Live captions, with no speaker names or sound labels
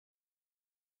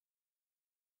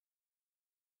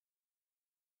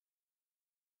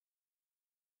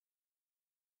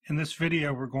In this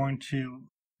video, we're going to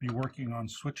be working on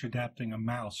switch adapting a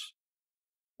mouse.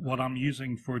 What I'm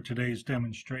using for today's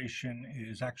demonstration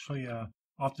is actually a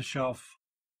off-the-shelf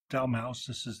Dell mouse.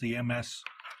 This is the MS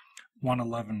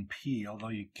 111P, although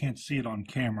you can't see it on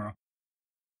camera.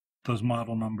 Those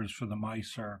model numbers for the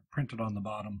mice are printed on the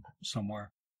bottom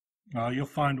somewhere. You'll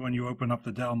find when you open up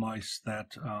the Dell mice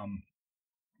that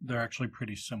they're actually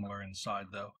pretty similar inside,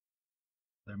 though.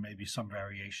 There may be some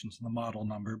variations in the model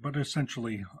number, but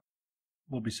essentially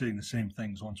we'll be seeing the same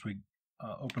things once we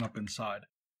open up inside.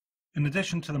 In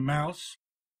addition to the mouse,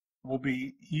 we'll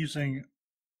be using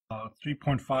a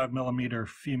 3.5 millimeter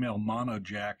female mono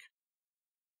jack.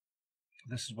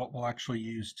 This is what we'll actually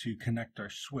use to connect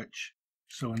our switch.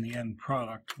 So in the end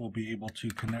product, we'll be able to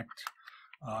connect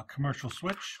a commercial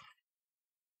switch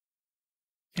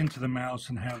into the mouse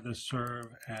and have this serve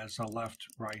as a left,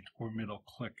 right, or middle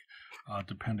click,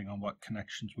 depending on what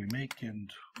connections we make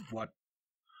and what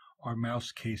our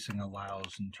mouse casing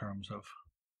allows in terms of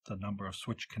the number of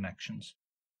switch connections.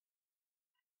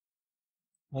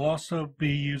 We'll also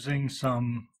be using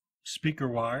some speaker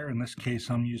wire. In this case,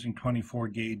 I'm using 24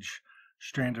 gauge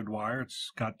stranded wire. It's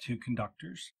got 2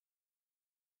 conductors.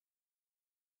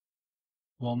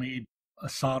 We'll need a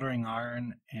soldering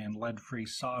iron and lead-free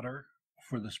solder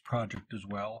for this project as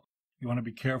well. You want to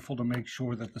be careful to make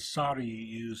sure that the solder you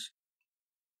use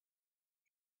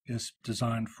is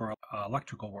designed for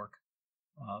electrical work.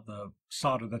 The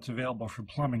solder that's available for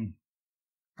plumbing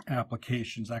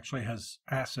applications actually has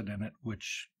acid in it,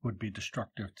 which would be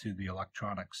destructive to the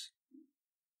electronics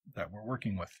that we're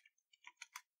working with.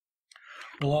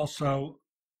 We'll also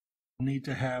need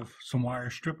to have some wire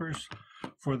strippers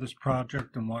for this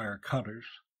project and wire cutters,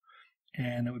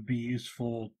 and it would be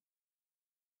useful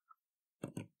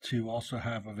to also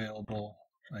have available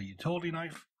a utility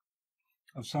knife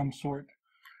of some sort,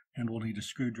 and we'll need a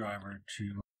screwdriver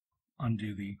to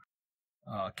undo the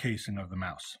casing of the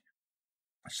mouse.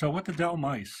 So with the Dell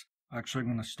mice, actually I'm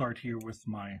going to start here with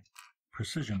my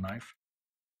precision knife.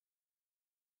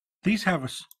 These have a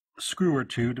screw or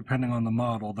two, depending on the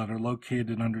model, that are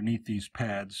located underneath these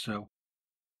pads. So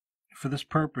for this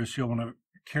purpose, you'll want to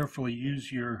carefully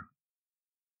use your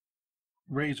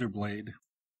razor blade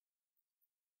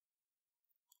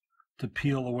to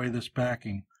peel away this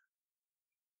backing.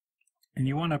 And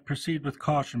you want to proceed with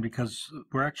caution because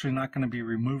we're actually not going to be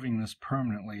removing this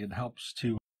permanently. It helps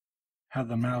to have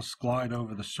the mouse glide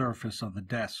over the surface of the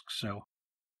desk, so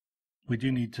we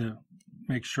do need to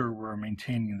make sure we're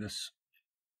maintaining this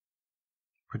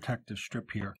protective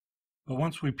strip here. But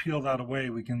once we peel that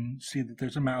away, we can see that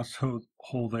there's a mouse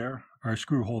hole there, or a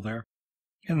screw hole there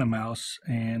in the mouse,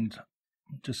 and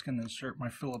I'm just going to insert my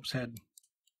Phillips head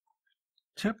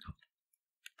tip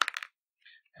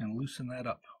and loosen that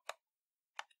up.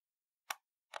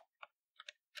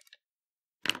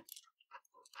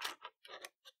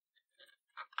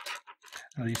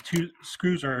 Now these 2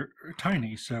 screws are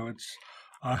tiny, so it's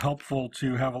helpful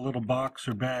to have a little box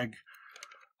or bag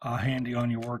handy on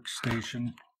your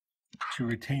workstation to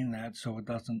retain that so it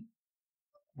doesn't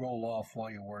roll off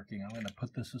while you're working. I'm going to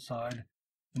put this aside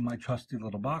in my trusty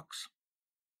little box.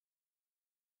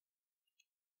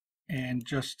 And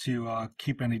just to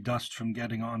keep any dust from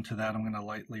getting onto that, I'm going to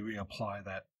lightly reapply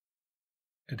that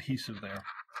adhesive there.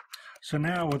 So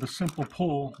now with a simple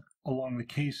pull along the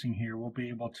casing here, we'll be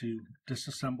able to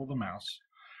disassemble the mouse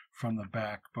from the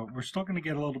back, but we're still going to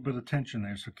get a little bit of tension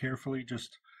there, so carefully,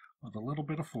 just with a little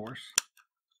bit of force,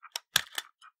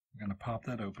 we're going to pop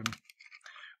that open.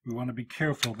 We want to be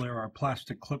careful. There are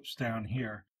plastic clips down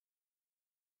here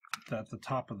that the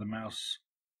top of the mouse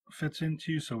fits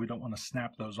into, so we don't want to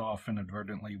snap those off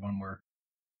inadvertently when we're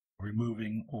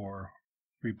removing or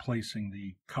replacing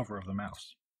the cover of the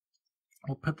mouse.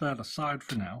 We'll put that aside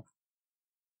for now.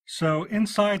 So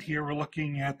inside here, we're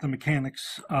looking at the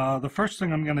mechanics. The first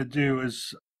thing I'm going to do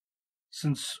is,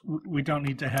 since we don't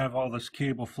need to have all this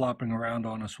cable flopping around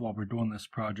on us while we're doing this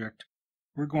project,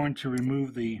 we're going to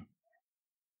remove the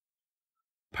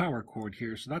power cord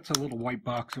here. So that's a little white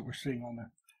box that we're seeing on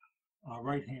the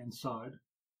right-hand side.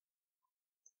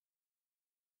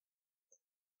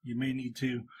 You may need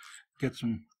to get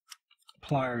some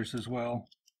pliers as well.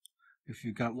 If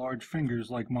you've got large fingers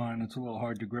like mine, it's a little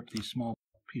hard to grip these small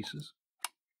pieces.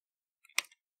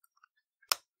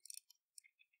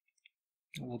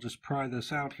 We'll just pry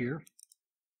this out here.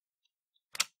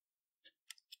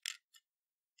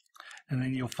 And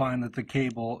then you'll find that the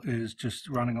cable is just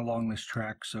running along this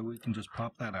track, so we can just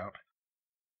pop that out.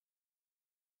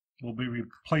 We'll be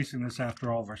replacing this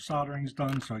after all of our soldering is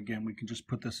done, so again, we can just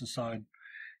put this aside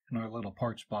in our little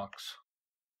parts box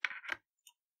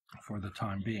for the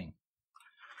time being.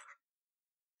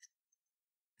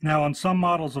 Now on some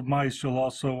models of mice, you'll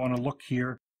also want to look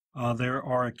here. There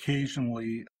are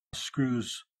occasionally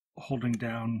screws holding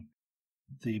down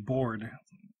the board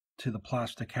to the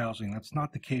plastic housing. That's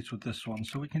not the case with this one,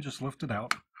 so we can just lift it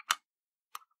out.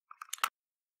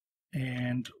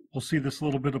 And we'll see this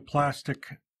little bit of plastic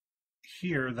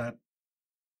here that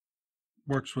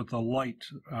works with the light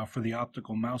for the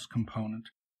optical mouse component.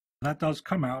 That does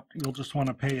come out. You'll just want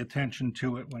to pay attention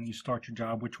to it when you start your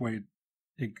job, which way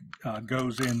it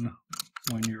goes in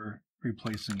when you're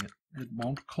replacing it. It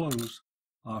won't close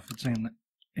if it's in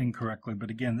incorrectly, but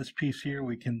again, this piece here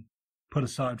we can put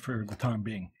aside for the time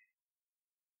being.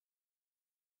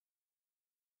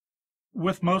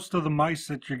 With most of the mice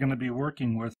that you're going to be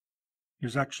working with,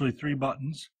 there's actually 3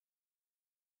 buttons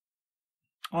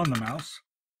on the mouse.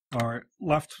 Our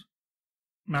left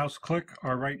mouse click,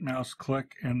 our right mouse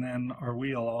click, and then our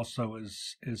wheel also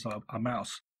is a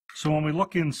mouse. So when we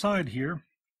look inside here,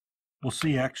 we'll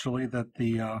see actually that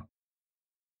the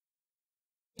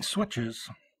switches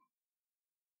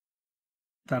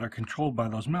that are controlled by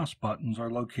those mouse buttons are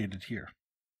located here.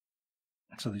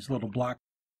 So these little black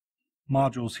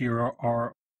modules here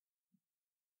are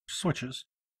switches.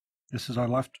 This is our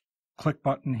left click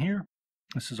button here.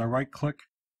 This is our right click.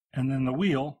 And then the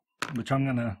wheel, which I'm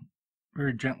going to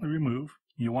very gently remove.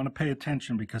 You want to pay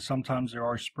attention because sometimes there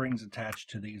are springs attached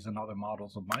to these in other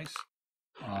models of mice,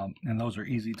 and those are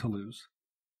easy to lose.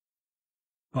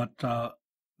 But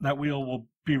that wheel will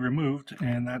be removed,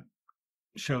 and that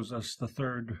shows us the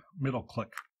 3rd middle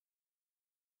click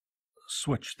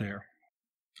switch there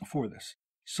for this.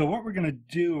 So what we're going to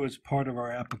do as part of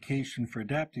our application for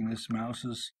adapting this mouse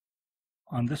is,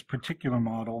 on this particular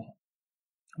model,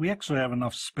 we actually have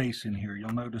enough space in here.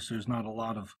 You'll notice there's not a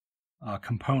lot of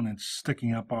components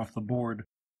sticking up off the board.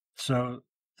 So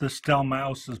this Dell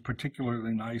mouse is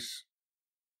particularly nice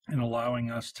in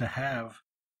allowing us to have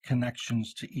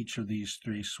connections to each of these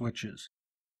 3 switches.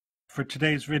 For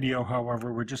today's video,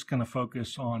 however, we're just going to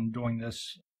focus on doing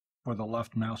this for the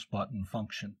left mouse button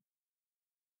function.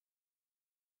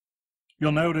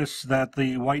 You'll notice that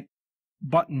the white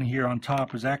button here on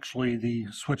top is actually the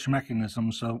switch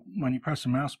mechanism. So when you press a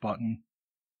mouse button,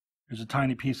 there's a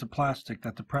tiny piece of plastic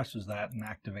that depresses that and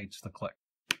activates the click.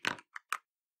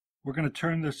 We're going to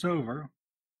turn this over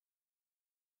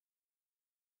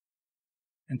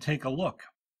and take a look.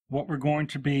 What we're going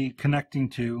to be connecting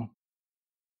to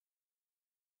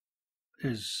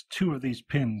is 2 of these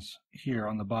pins here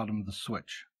on the bottom of the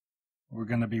switch. We're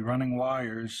going to be running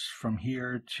wires from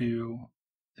here to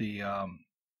the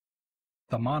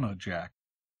mono jack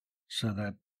so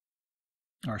that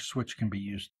our switch can be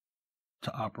used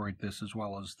to operate this as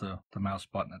well as the mouse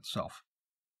button itself.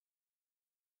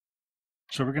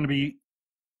 So we're going to be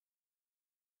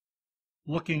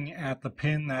looking at the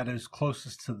pin that is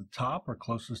closest to the top or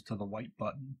closest to the white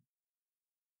button,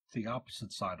 the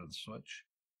opposite side of the switch,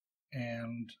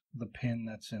 and the pin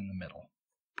that's in the middle.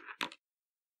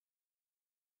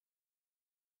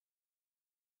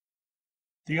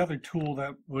 The other tool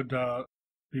that would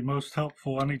be most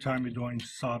helpful anytime you're doing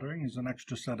soldering is an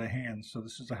extra set of hands. So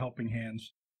this is a helping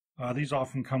hands. These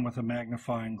often come with a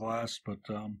magnifying glass, but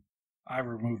I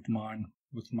removed mine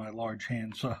with my large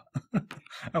hands. So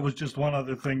that was just one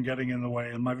other thing getting in the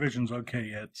way, and my vision's okay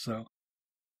yet. So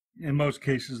in most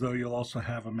cases, though, you'll also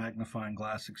have a magnifying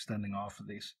glass extending off of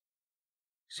these.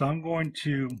 So I'm going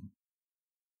to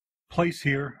place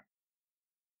here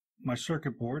my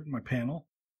circuit board, my panel,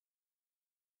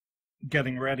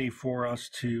 getting ready for us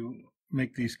to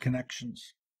make these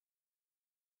connections.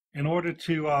 In order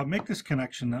to make this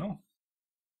connection, though,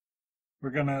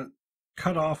 we're going to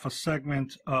cut off a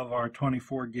segment of our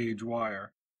 24 gauge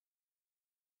wire.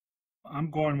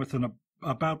 I'm going with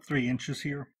about 3 inches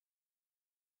here.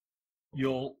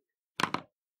 You'll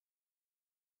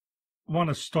want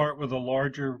to start with a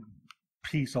larger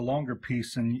piece, a longer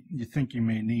piece than you think you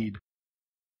may need.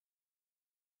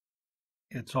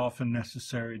 It's often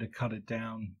necessary to cut it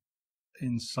down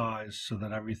in size so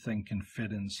that everything can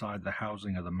fit inside the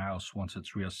housing of the mouse once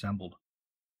it's reassembled.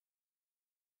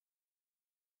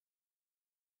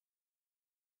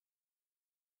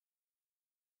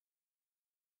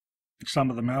 Some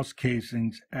of the mouse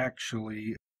casings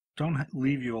actually don't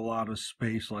leave you a lot of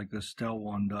space like this Dell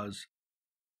one does.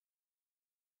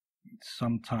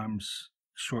 Sometimes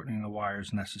shortening the wire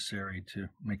is necessary to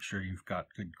make sure you've got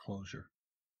good closure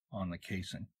on the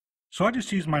casing. So I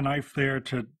just use my knife there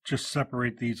to just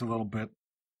separate these a little bit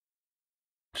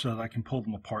so that I can pull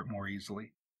them apart more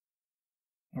easily.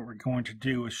 What we're going to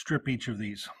do is strip each of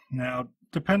these. Now,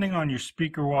 depending on your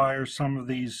speaker wire, some of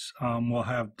these will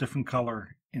have different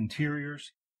color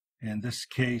interiors. In this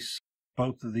case,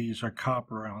 Both of these are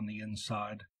copper on the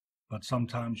inside, but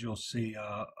sometimes you'll see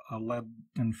a lead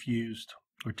infused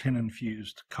or tin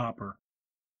infused copper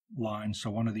line. So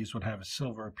one of these would have a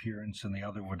silver appearance and the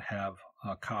other would have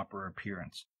a copper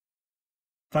appearance.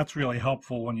 That's really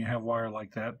helpful when you have wire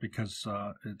like that, because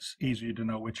it's easier to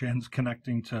know which end's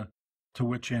connecting to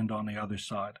which end on the other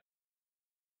side.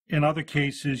 In other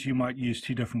cases, you might use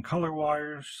two different color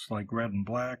wires, like red and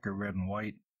black or red and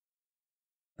white.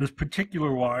 This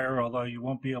particular wire, although you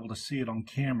won't be able to see it on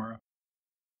camera,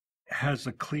 has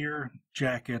a clear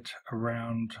jacket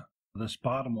around this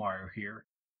bottom wire here.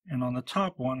 And on the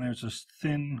top one, there's this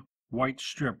thin white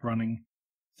strip running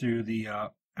through the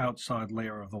outside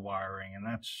layer of the wiring. And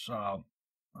that's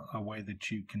a way that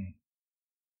you can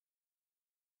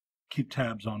keep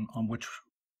tabs on which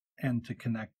end to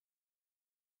connect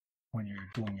when you're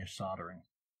doing your soldering.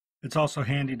 It's also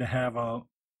handy to have a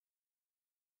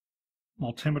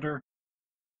multimeter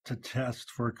to test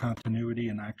for continuity,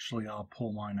 and actually I'll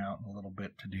pull mine out in a little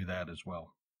bit to do that as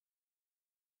well.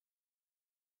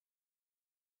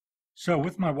 So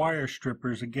with my wire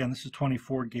strippers, again, this is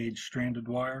 24 gauge stranded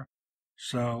wire.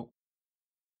 So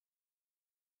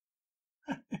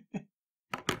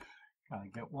gotta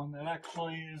get one that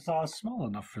actually is small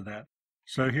enough for that.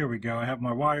 So here we go. I have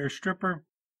my wire stripper.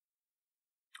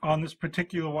 On this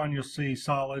particular one, you'll see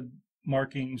solid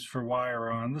markings for wire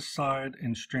on this side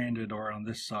and stranded or on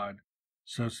this side.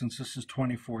 So since this is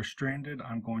 24 stranded,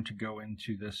 I'm going to go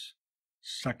into this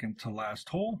second to last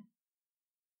hole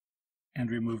and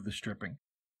remove the stripping.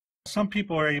 Some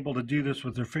people are able to do this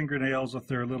with their fingernails if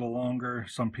they're a little longer.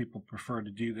 Some people prefer to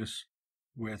do this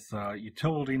with a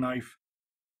utility knife.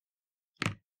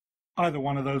 Either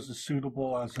one of those is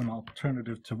suitable as an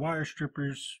alternative to wire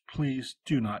strippers. Please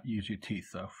do not use your teeth,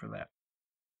 though, for that.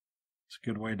 It's a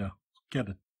good way to get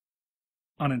an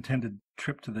unintended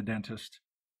trip to the dentist.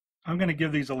 I'm going to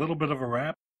give these a little bit of a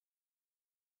wrap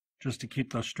just to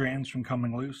keep those strands from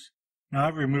coming loose. Now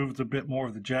I've removed a bit more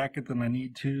of the jacket than I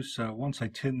need to, so once I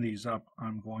tin these up,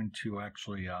 I'm going to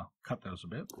actually cut those a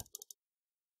bit.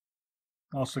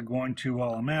 Also going to,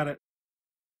 while I'm at it,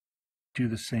 do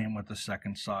the same with the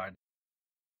second side.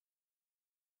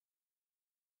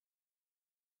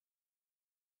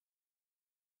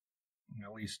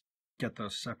 At least get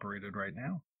those separated right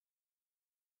now.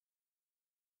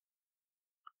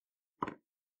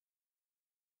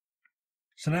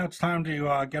 So now it's time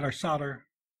to get our solder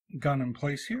gun in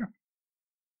place here.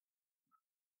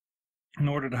 In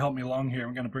order to help me along here,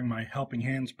 I'm going to bring my helping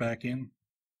hands back in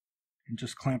and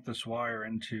just clamp this wire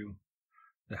into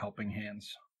the helping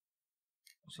hands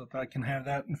so that I can have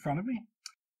that in front of me.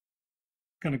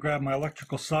 I'm going to grab my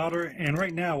electrical solder, and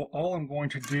right now all I'm going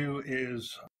to do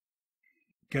is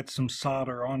get some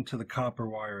solder onto the copper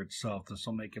wire itself. This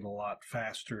will make it a lot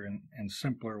faster and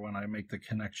simpler when I make the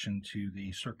connection to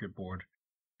the circuit board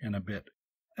in a bit.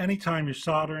 Anytime you're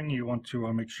soldering, you want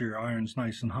to make sure your iron's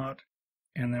nice and hot.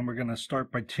 And then we're going to start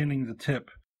by tinning the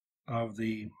tip of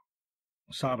the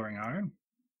soldering iron.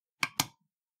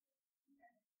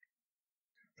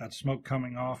 That smoke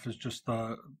coming off is just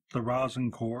the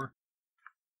rosin core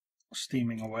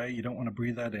steaming away. You don't want to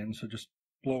breathe that in, so just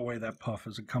blow away that puff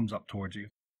as it comes up towards you.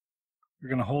 You're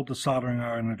going to hold the soldering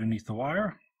iron underneath the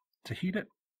wire to heat it,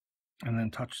 and then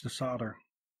touch the solder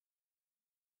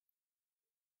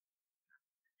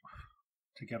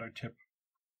to get our tip.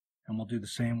 And we'll do the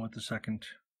same with the second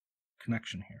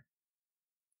connection here.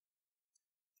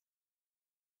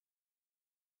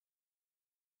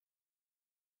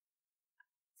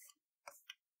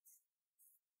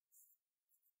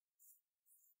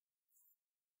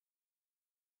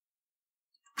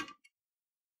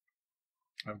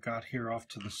 I've got here off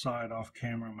to the side, off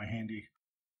camera, my handy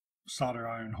solder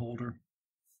iron holder,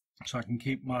 so I can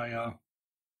keep my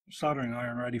soldering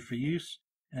iron ready for use,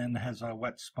 and has a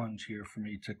wet sponge here for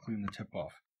me to clean the tip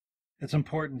off. It's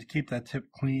important to keep that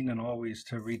tip clean and always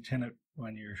to retin it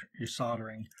when you're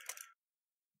soldering.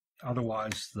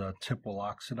 Otherwise the tip will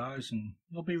oxidize, and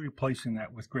you'll be replacing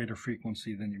that with greater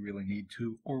frequency than you really need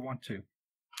to or want to.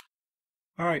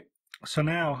 Alright, so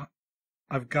now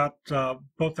I've got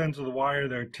both ends of the wire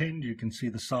there tinned. You can see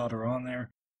the solder on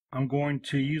there. I'm going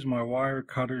to use my wire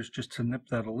cutters just to nip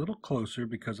that a little closer,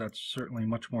 because that's certainly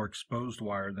much more exposed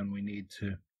wire than we need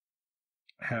to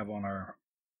have on our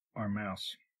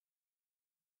mouse.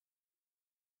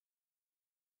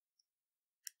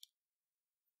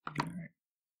 All right.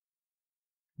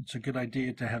 It's a good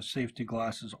idea to have safety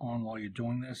glasses on while you're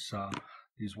doing this.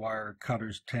 These wire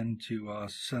cutters tend to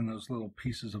send those little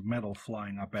pieces of metal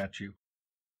flying up at you.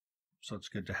 So it's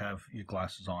good to have your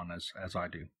glasses on as I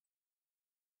do.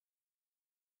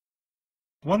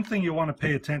 One thing you want to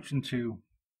pay attention to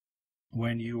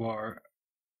when you are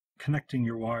connecting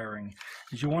your wiring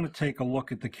is you want to take a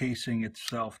look at the casing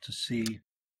itself to see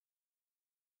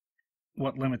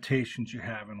what limitations you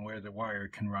have and where the wire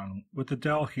can run. With the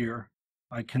Dell here,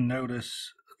 I can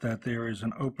notice that there is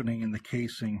an opening in the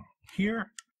casing here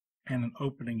and an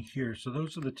opening here. So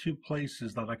those are the two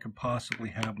places that I could possibly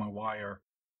have my wire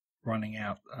running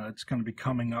out. It's going to be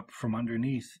coming up from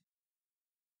underneath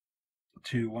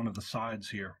to one of the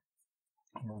sides here,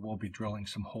 where we'll be drilling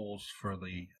some holes for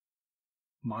the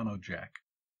mono jack.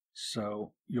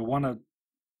 So you'll want to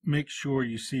make sure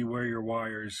you see where your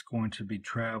wire is going to be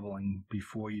traveling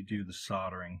before you do the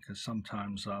soldering, because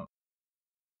sometimes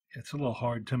it's a little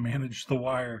hard to manage the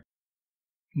wire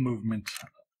movement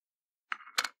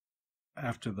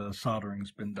after the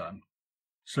soldering's been done.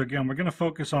 So again, we're going to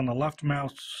focus on the left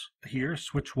mouse here.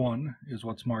 Switch 1 is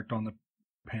what's marked on the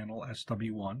panel,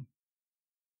 SW1.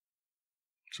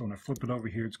 So when I flip it over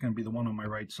here, it's going to be the one on my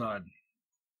right side.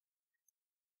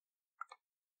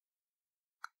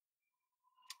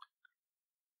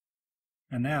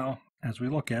 And now, as we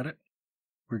look at it,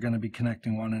 we're going to be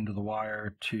connecting one end of the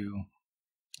wire to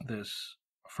this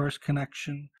first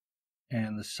connection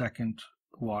and the second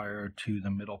wire to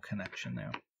the middle connection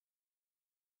now.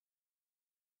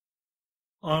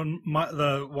 On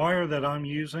the wire that I'm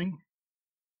using,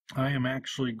 I am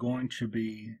actually going to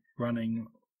be running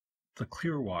the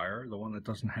clear wire, the one that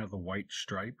doesn't have the white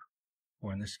stripe,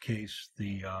 or in this case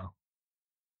the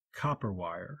copper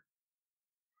wire,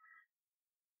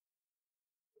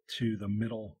 to the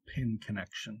middle pin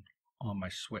connection on my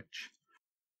switch.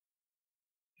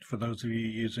 For those of you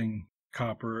using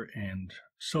copper and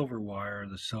silver wire,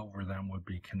 the silver then would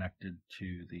be connected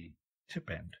to the tip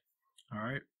end. All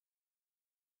right.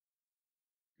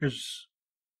 There's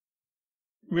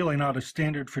really not a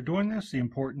standard for doing this. The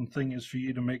important thing is for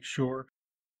you to make sure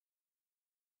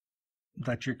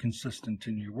that you're consistent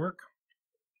in your work.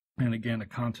 And again, a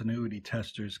continuity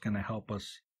tester is going to help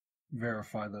us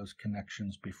verify those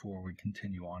connections before we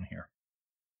continue on here.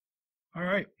 All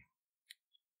right.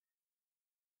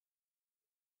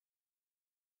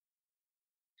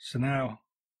 So now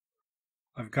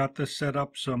I've got this set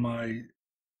up so my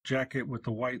jacket with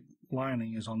the white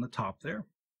lining is on the top there.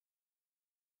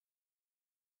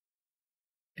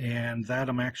 And that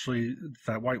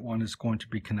that white one is going to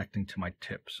be connecting to my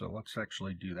tip. So let's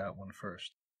actually do that one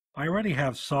first. I already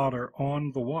have solder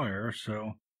on the wire,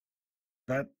 so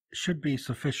that should be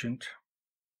sufficient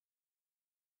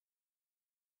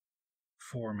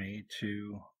for me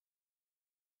to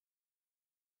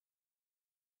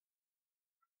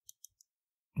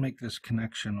make this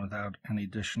connection without any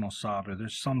additional solder.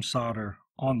 There's some solder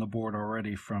on the board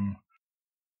already from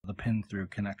the pin through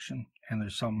connection, and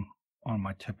there's some on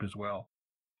my tip as well.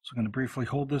 So I'm going to briefly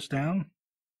hold this down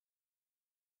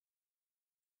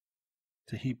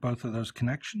to heat both of those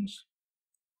connections,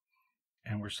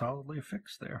 and we're solidly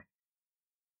affixed there.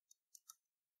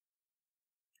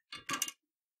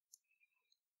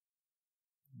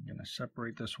 I'm going to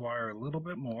separate this wire a little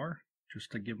bit more just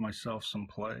to give myself some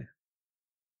play.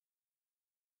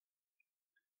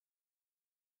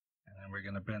 And then we're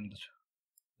going to bend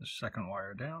the second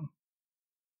wire down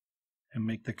and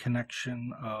make the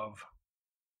connection of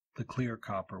the clear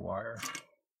copper wire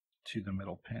to the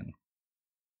middle pin.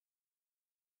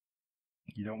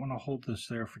 You don't want to hold this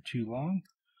there for too long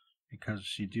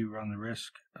because you do run the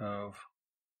risk of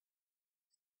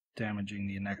damaging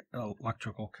the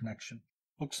electrical connection.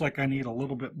 Looks like I need a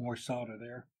little bit more solder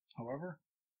there, however.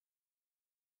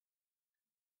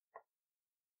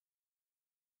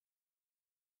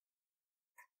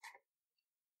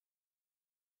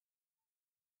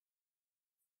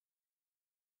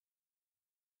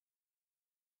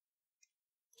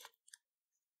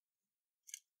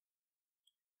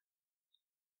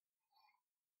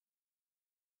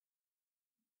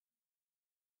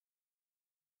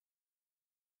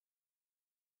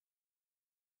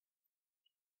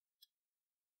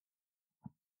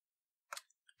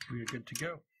 We are good to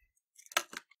go.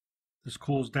 This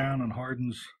cools down and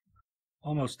hardens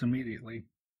almost immediately.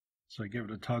 So I give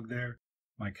it a tug there.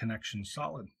 My connection's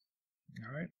solid.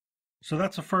 All right. So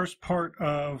that's the first part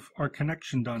of our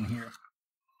connection done here.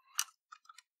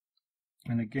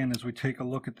 And again, as we take a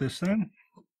look at this then,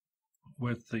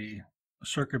 with the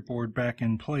circuit board back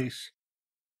in place,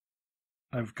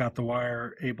 I've got the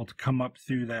wire able to come up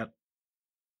through that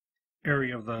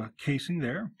area of the casing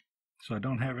there. So I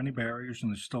don't have any barriers,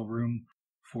 and there's still room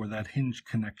for that hinge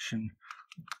connection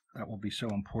that will be so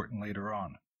important later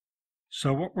on.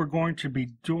 So what we're going to be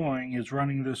doing is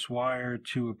running this wire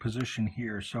to a position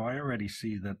here. So I already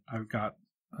see that I've got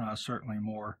certainly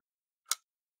more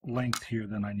length here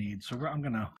than I need. So I'm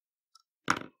going to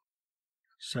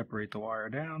separate the wire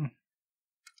down.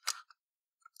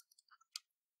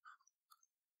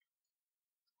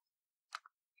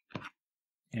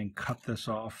 And cut this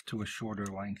off to a shorter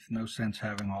length. No sense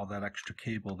having all that extra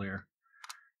cable there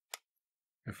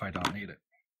if I don't need it.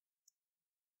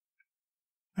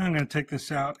 I'm going to take this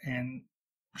out and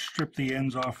strip the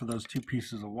ends off of those two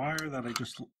pieces of wire that I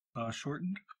just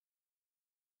shortened.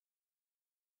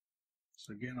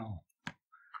 So again, I'll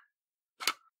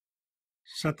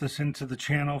set this into the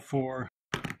channel for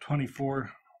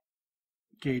 24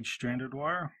 gauge stranded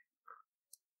wire.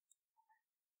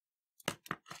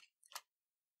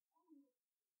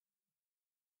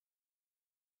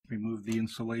 Remove the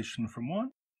insulation from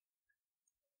one.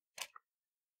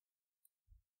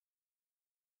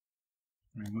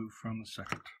 Remove from the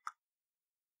second.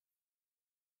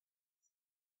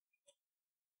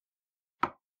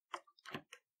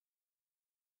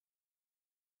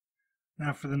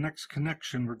 Now for the next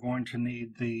connection, we're going to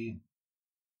need the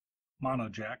mono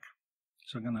jack.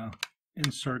 So I'm going to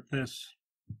insert this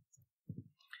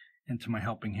into my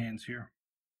helping hands here.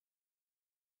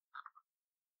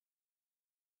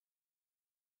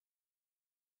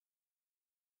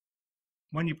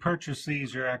 When you purchase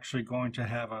these, you're actually going to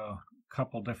have a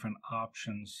couple different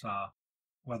options,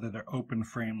 whether they're open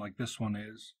frame like this one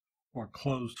is, or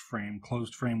closed frame.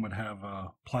 Closed frame would have a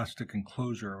plastic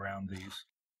enclosure around these.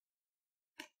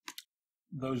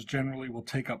 Those generally will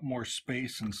take up more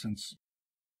space, and since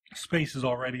space is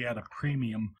already at a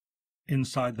premium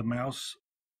inside the mouse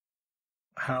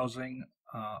housing,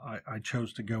 I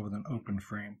chose to go with an open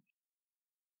frame.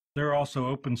 There are also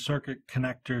open circuit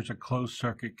connectors or closed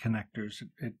circuit connectors.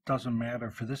 It doesn't matter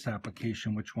for this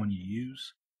application which one you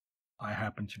use. I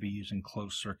happen to be using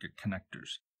closed circuit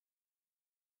connectors.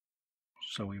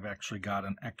 So we've actually got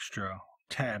an extra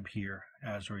tab here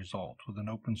as a result. With an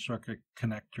open circuit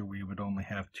connector, we would only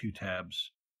have 2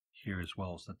 tabs here as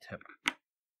well as the tip.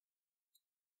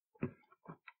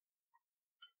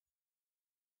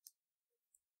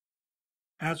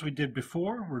 As we did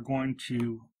before, we're going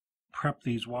to prep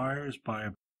these wires by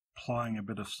applying a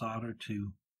bit of solder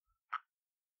to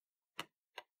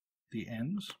the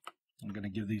ends. I'm going to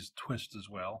give these a twist as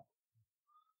well.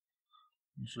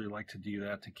 Usually like to do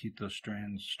that to keep those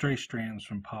stray strands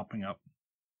from popping up.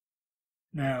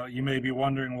 Now you may be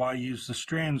wondering why use the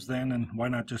strands then, and why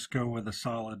not just go with a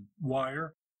solid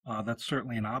wire? That's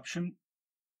certainly an option.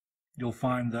 You'll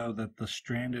find though that the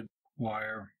stranded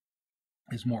wire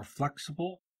is more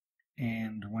flexible,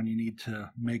 and when you need to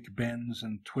make bends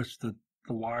and twist the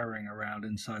wiring around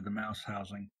inside the mouse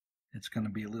housing, it's going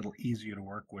to be a little easier to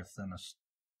work with than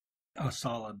a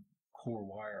solid core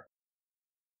wire.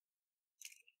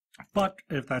 But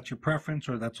if that's your preference,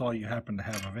 or that's all you happen to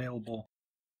have available,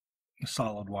 a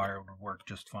solid wire would work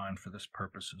just fine for this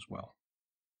purpose as well.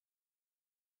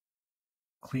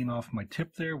 Clean off my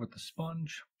tip there with the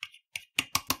sponge.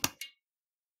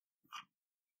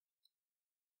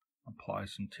 Apply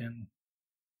some tin.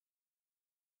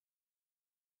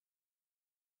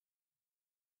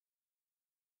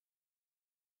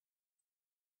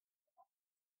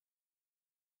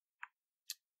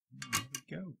 There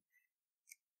we go.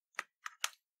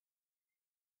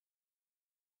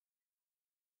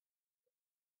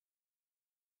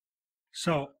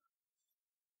 So,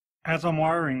 as I'm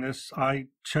wiring this, I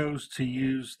chose to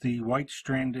use the white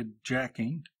stranded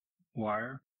jacking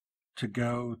wire to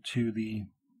go to the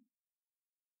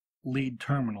lead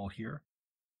terminal here.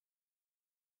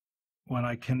 When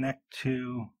I connect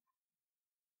to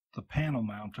the panel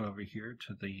mount over here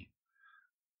to the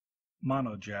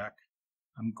mono jack,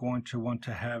 I'm going to want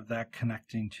to have that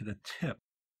connecting to the tip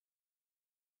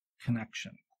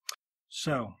connection.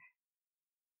 So,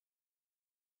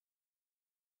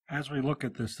 as we look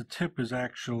at this, the tip is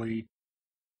actually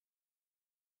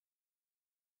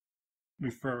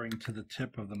referring to the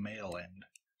tip of the male end.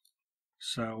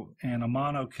 So in a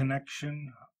mono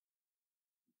connection,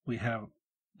 we have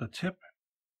the tip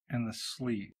and the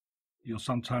sleeve. You'll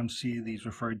sometimes see these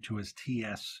referred to as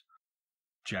TS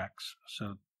jacks,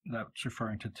 so that's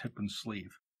referring to tip and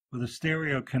sleeve. With a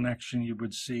stereo connection, you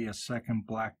would see a second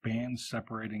black band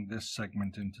separating this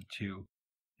segment into 2,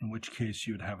 in which case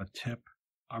you would have a tip,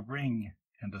 a ring,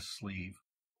 and a sleeve,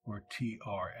 or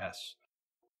TRS.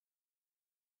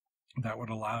 That would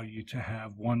allow you to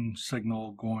have one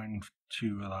signal going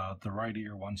to the right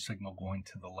ear, one signal going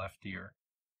to the left ear,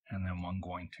 and then one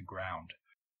going to ground.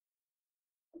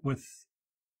 With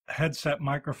headset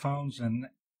microphones, and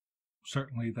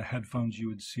certainly the headphones you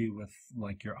would see with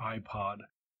like your iPod,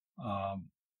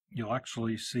 you'll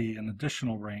actually see an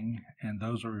additional ring, and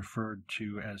those are referred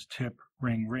to as tip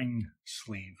ring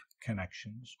sleeve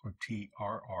connections, or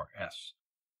TRRS.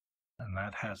 And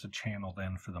that has a channel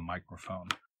then for the microphone.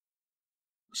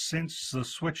 Since the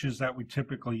switches that we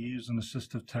typically use in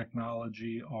assistive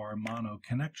technology are mono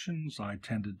connections, I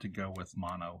tended to go with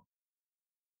mono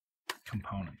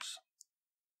components.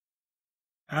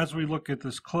 As we look at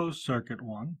this closed circuit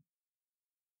one,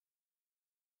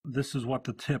 this is what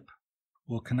the tip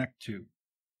will connect to.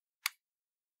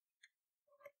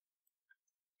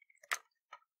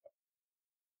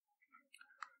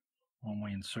 When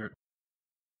we insert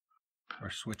or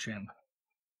switch in.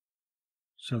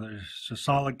 So there's a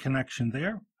solid connection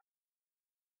there.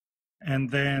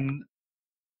 And then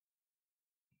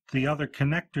the other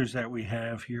connectors that we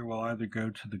have here will either go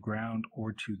to the ground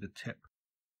or to the tip.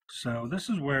 So this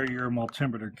is where your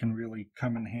multimeter can really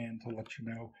come in hand to let you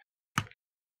know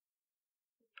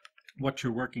what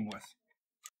you're working with.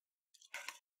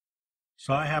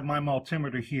 So I have my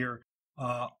multimeter here.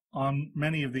 On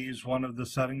many of these, one of the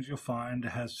settings you'll find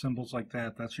has symbols like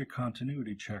that. That's your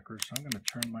continuity checker. So I'm going to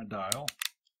turn my dial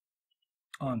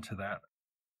onto that.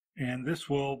 And this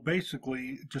will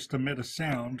basically just emit a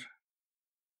sound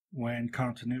when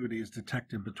continuity is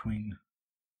detected between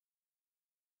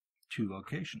two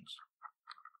locations.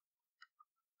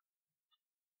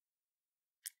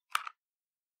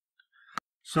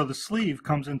 So the sleeve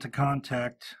comes into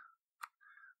contact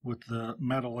with the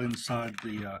metal inside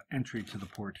the entry to the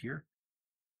port here.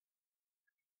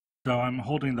 So I'm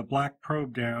holding the black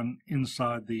probe down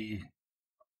inside the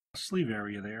sleeve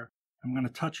area there. I'm going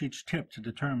to touch each tip to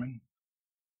determine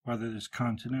whether there's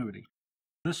continuity.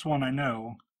 This one I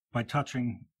know, by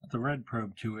touching the red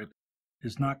probe to it,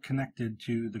 is not connected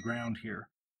to the ground here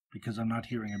because I'm not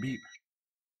hearing a beep.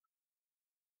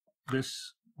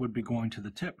 This would be going to the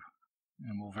tip,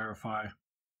 and we'll verify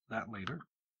that later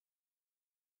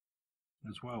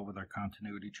as well with our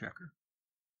continuity checker.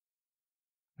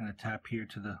 I'm going to tap here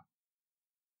to the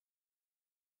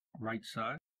right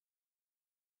side.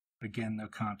 Again, no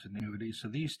continuity. So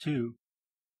these two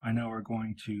I know are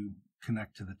going to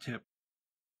connect to the tip,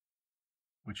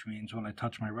 which means when I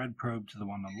touch my red probe to the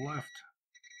one on the left,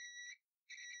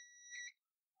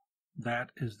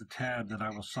 that is the tab that I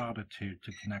will solder to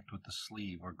connect with the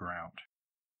sleeve or ground.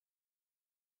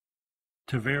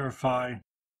 To verify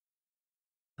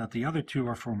that the other two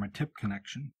are for my tip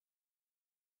connection,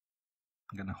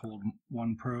 I'm going to hold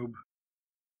one probe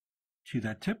to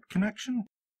that tip connection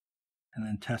and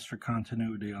then test for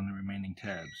continuity on the remaining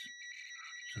tabs.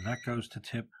 So that goes to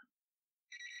tip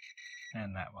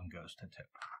and that one goes to tip.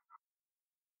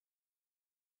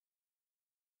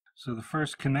 So the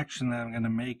first connection that I'm going to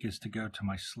make is to go to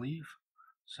my sleeve.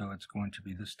 So it's going to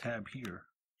be this tab here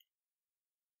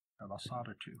that I'll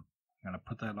solder to. I'm going to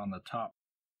put that on the top.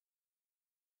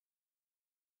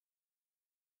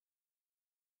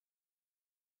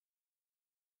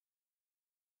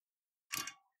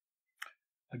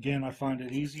 Again, I find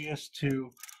it easiest to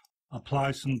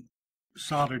apply some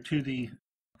solder to the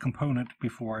component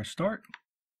before I start.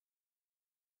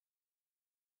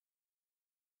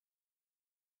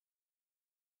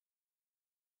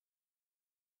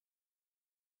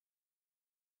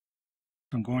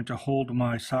 I'm going to hold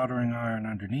my soldering iron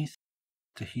underneath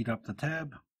to heat up the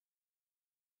tab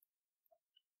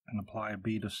and apply a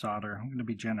bead of solder. I'm going to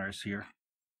be generous here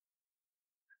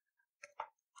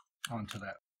onto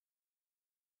that.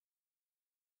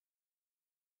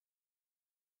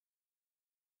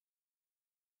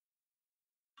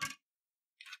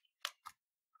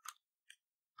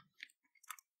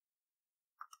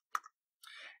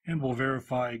 And we'll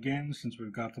verify again since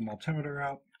we've got the multimeter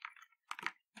out.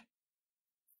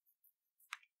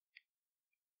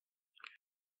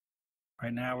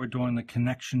 Right now we're doing the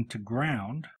connection to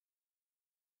ground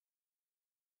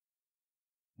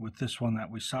with this one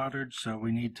that we soldered, so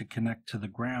we need to connect to the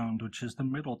ground, which is the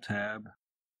middle tab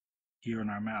here in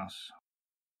our mouse.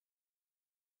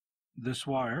 This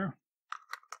wire,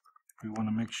 we want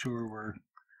to make sure we're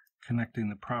connecting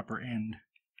the proper end.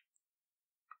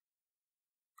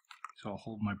 So I'll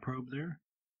hold my probe there.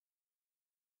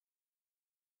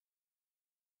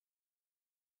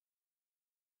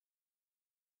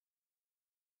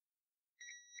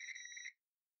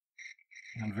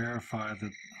 And verify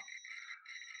that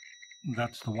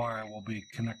that's the wire we'll be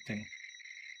connecting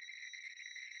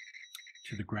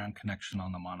to the ground connection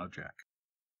on the mono jack.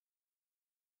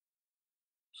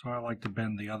 So I like to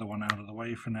bend the other one out of the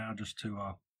way for now, just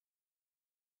to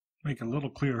make it a little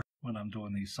clearer when I'm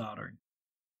doing these soldering.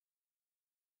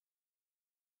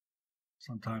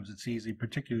 Sometimes it's easy,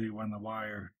 particularly when the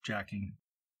wire jacking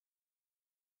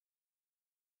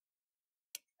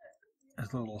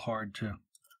is a little hard to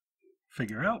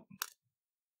figure out.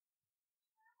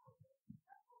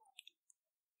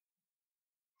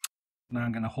 Now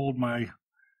I'm going to hold my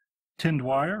tinned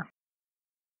wire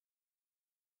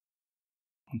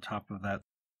on top of that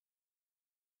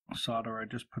solder I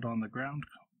just put on the ground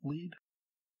lead.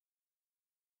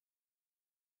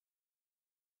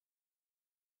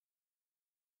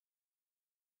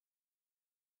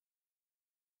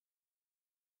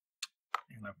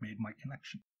 And I've made my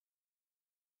connection.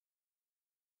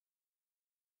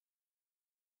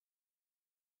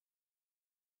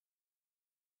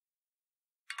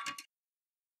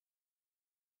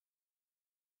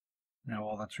 Now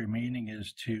all that's remaining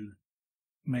is to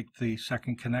make the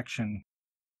second connection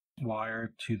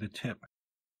wire to the tip.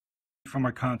 From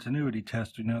our continuity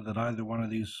test, we know that either one of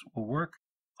these will work.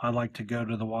 I like to go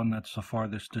to the one that's the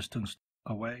farthest distance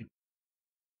away.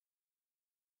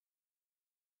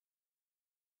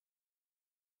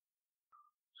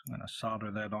 So I'm going to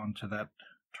solder that onto that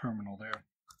terminal there.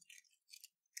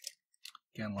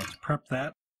 Again, let's prep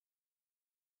that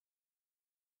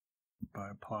by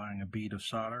applying a bead of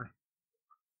solder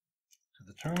to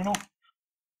the terminal.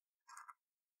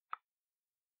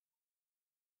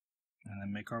 And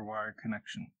then make our wire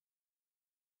connection.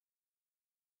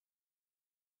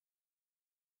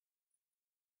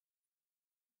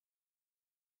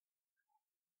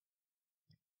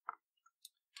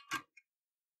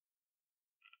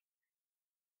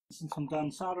 Since I'm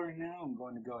done soldering now, I'm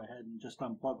going to go ahead and just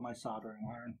unplug my soldering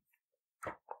iron,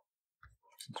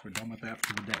 since we're done with that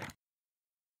for the day.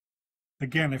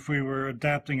 Again, if we were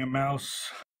adapting a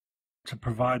mouse to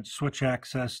provide switch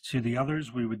access to the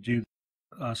others, we would do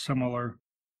a similar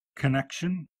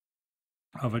connection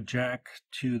of a jack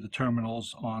to the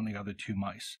terminals on the other two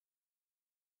mice.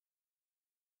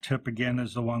 Tip again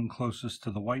is the one closest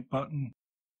to the white button,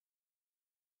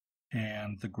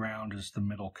 and the ground is the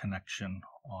middle connection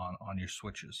on your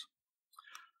switches.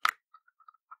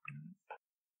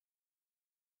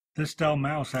 This Dell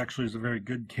mouse actually is a very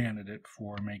good candidate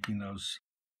for making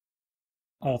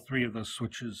all three of those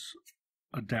switches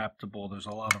adaptable. There's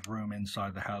a lot of room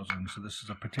inside the housing, so this is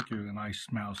a particularly nice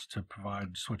mouse to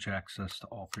provide switch access to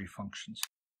all three functions.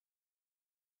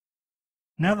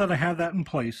 Now that I have that in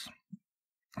place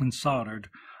and soldered,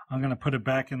 I'm going to put it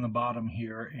back in the bottom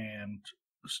here and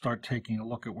start taking a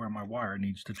look at where my wire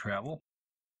needs to travel.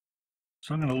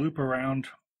 So I'm going to loop around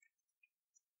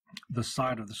the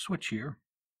side of the switch here.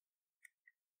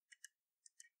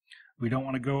 We don't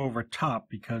want to go over top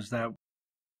because that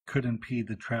could impede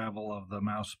the travel of the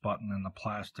mouse button and the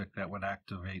plastic that would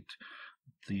activate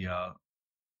the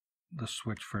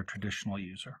switch for a traditional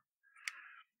user.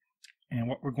 And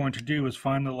what we're going to do is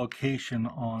find the location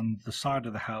on the side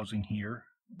of the housing here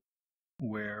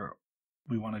where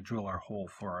we want to drill our hole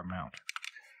for our mount.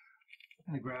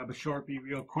 I'm going to grab a Sharpie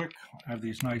real quick. I have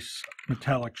these nice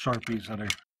metallic Sharpies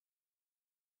that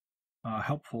are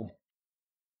helpful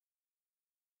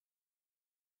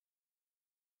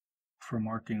for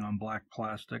marking on black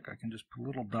plastic. I can just put a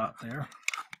little dot there.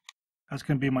 That's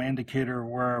going to be my indicator of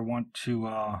where I want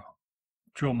to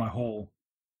drill my hole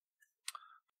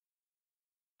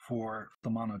for the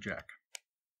mono jack.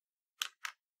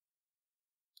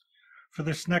 For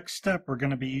this next step, we're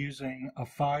going to be using a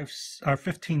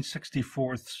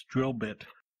 15/64 drill bit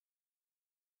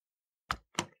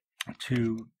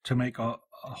to make a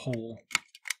hole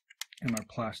in our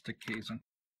plastic casing.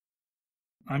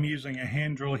 I'm using a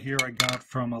hand drill here I got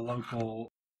from a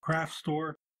local craft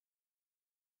store.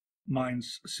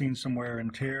 Mine's seen some wear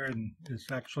and tear and is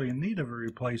actually in need of a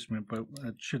replacement, but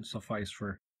it should suffice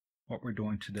for what we're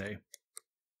doing today.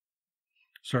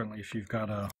 Certainly if you've got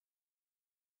a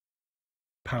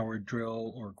power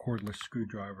drill or cordless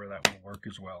screwdriver, that will work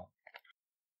as well.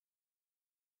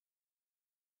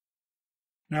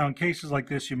 Now in cases like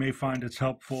this, you may find it's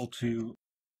helpful to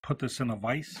put this in a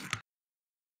vise.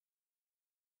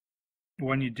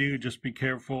 When you do, just be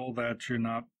careful that you're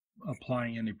not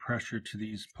applying any pressure to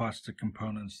these plastic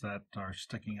components that are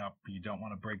sticking up. You don't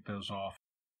want to break those off,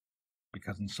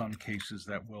 because in some cases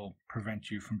that will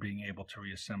prevent you from being able to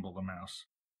reassemble the mouse.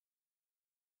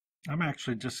 I'm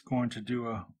actually just going to do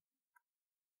a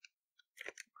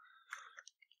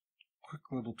quick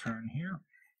little turn here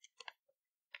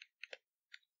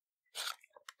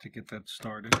to get that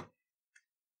started.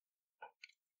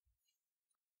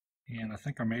 And I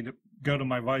think I made it go to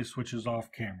my vise, which is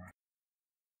off camera.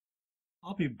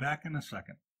 I'll be back in a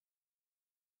second.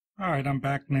 Alright, I'm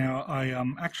back now. I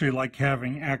actually like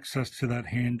having access to that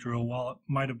hand drill. While it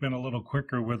might have been a little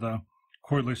quicker with a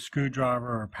cordless screwdriver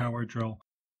or a power drill,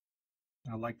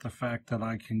 I like the fact that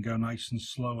I can go nice and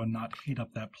slow and not heat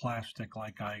up that plastic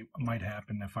like I might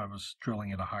happen if I was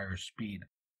drilling at a higher speed.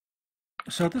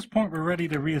 So at this point we're ready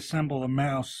to reassemble the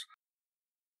mouse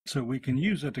so we can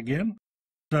use it again.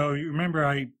 So you remember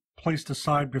I placed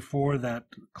aside before that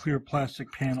clear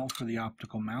plastic panel for the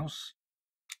optical mouse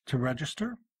to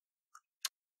register.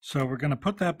 So we're going to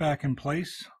put that back in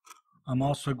place. I'm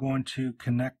also going to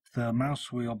connect the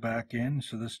mouse wheel back in,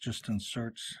 so this just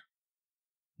inserts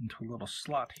into a little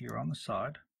slot here on the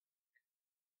side.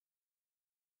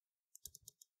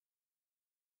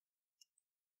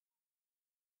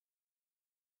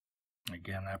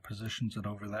 Again, that positions it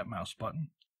over that mouse button.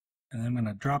 And then I'm going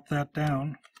to drop that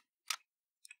down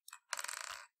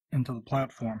into the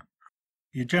platform.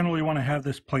 You generally want to have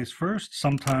this placed first.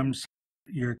 Sometimes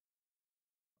your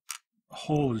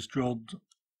hole is drilled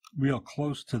real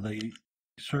close to the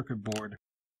circuit board.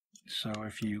 So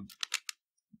if you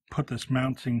put this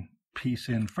mounting piece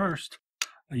in first,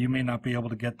 you may not be able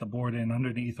to get the board in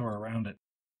underneath or around it.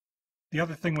 The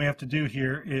other thing we have to do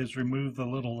here is remove the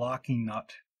little locking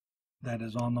nut that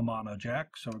is on the mono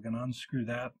jack. So we're going to unscrew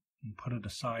that and put it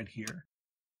aside here.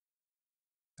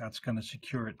 That's going to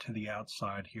secure it to the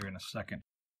outside here in a second.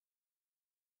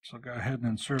 So go ahead and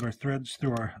insert our threads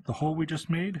through the hole we just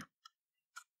made.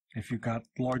 If you've got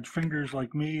large fingers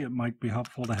like me, it might be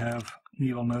helpful to have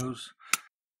needle nose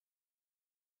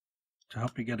to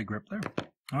help you get a grip there.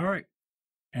 All right,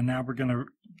 and now we're going to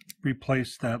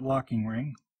replace that locking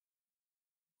ring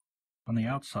on the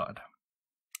outside.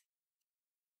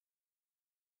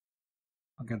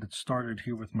 I'll get it started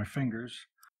here with my fingers.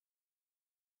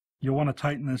 You'll want to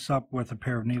tighten this up with a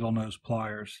pair of needle nose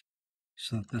pliers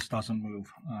so that this doesn't move.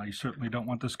 You certainly don't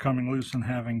want this coming loose and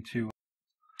having to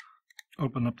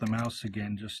open up the mouse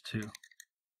again just to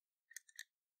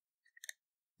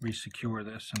resecure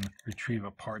this and retrieve a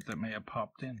part that may have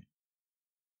popped in.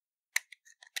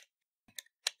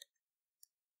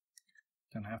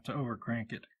 Don't have to over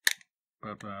crank it,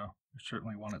 but we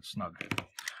certainly want it snug.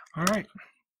 All right,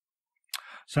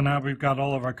 so now we've got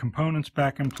all of our components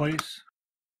back in place.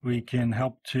 We can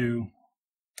help to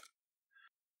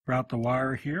route the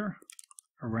wire here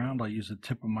around. I'll use the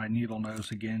tip of my needle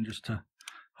nose again just to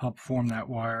help form that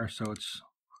wire so it's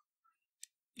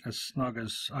as snug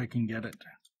as I can get it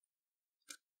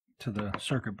to the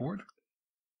circuit board.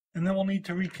 And then we'll need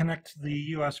to reconnect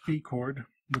the USB cord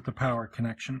with the power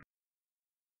connection.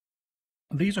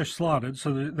 These are slotted,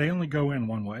 so they only go in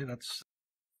one way. That's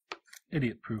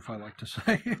idiot proof, I like to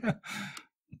say.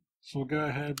 So we'll go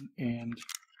ahead and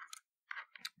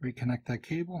reconnect that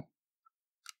cable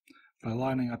by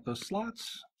lining up those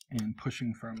slots and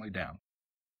pushing firmly down.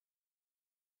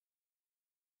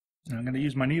 And I'm going to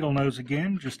use my needle nose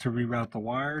again just to reroute the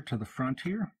wire to the front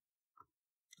here.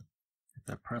 Get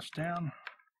that pressed down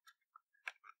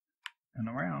and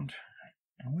around.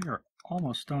 And we are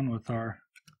almost done with our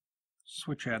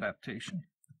switch adaptation.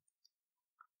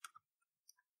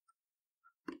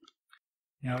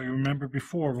 Now you remember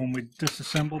before when we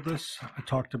disassembled this, I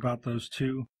talked about those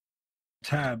two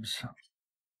tabs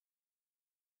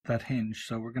that hinge.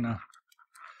 So we're going to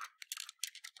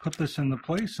put this into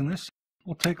place, and this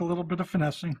will take a little bit of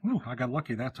finessing. Ooh, I got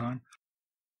lucky that time.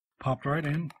 Popped right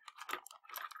in.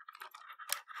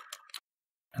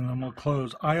 And then we'll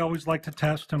close. I always like to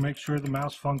test to make sure the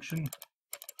mouse function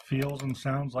feels and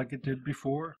sounds like it did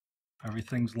before.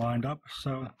 Everything's lined up,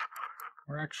 so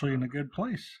we're actually in a good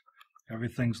place.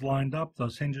 Everything's lined up.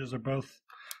 Those hinges are both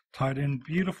tied in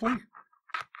beautifully.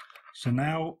 So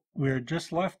now we're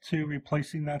just left to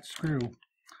replacing that screw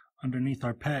underneath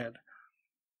our pad.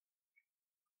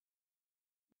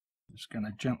 Just going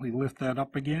to gently lift that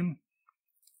up again.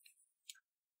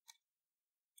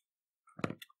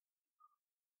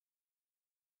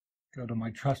 Go to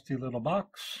my trusty little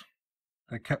box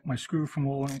that kept my screw from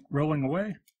rolling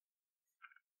away.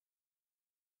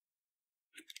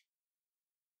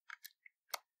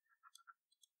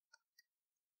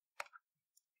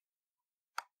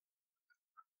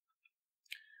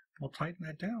 We'll tighten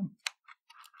that down.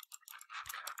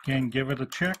 Again, give it a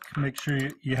check. Make sure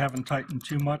you haven't tightened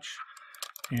too much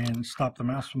and stop the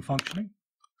mouse from functioning.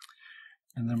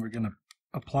 And then we're going to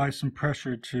apply some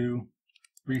pressure to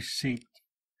reseat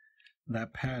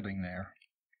that padding there.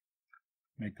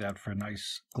 Make that for a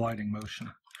nice gliding motion.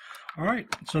 All right,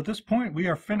 so at this point we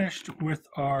are finished with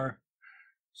our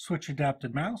switch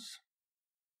adapted mouse.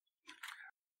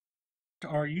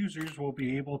 Our users will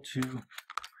be able to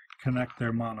connect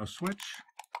their mono switch,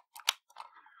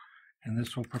 and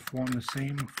this will perform the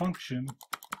same function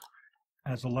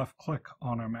as a left click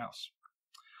on our mouse.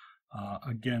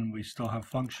 Again, we still have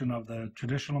function of the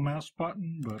traditional mouse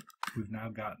button, but we've now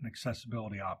got an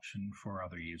accessibility option for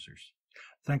other users.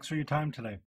 Thanks for your time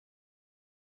today.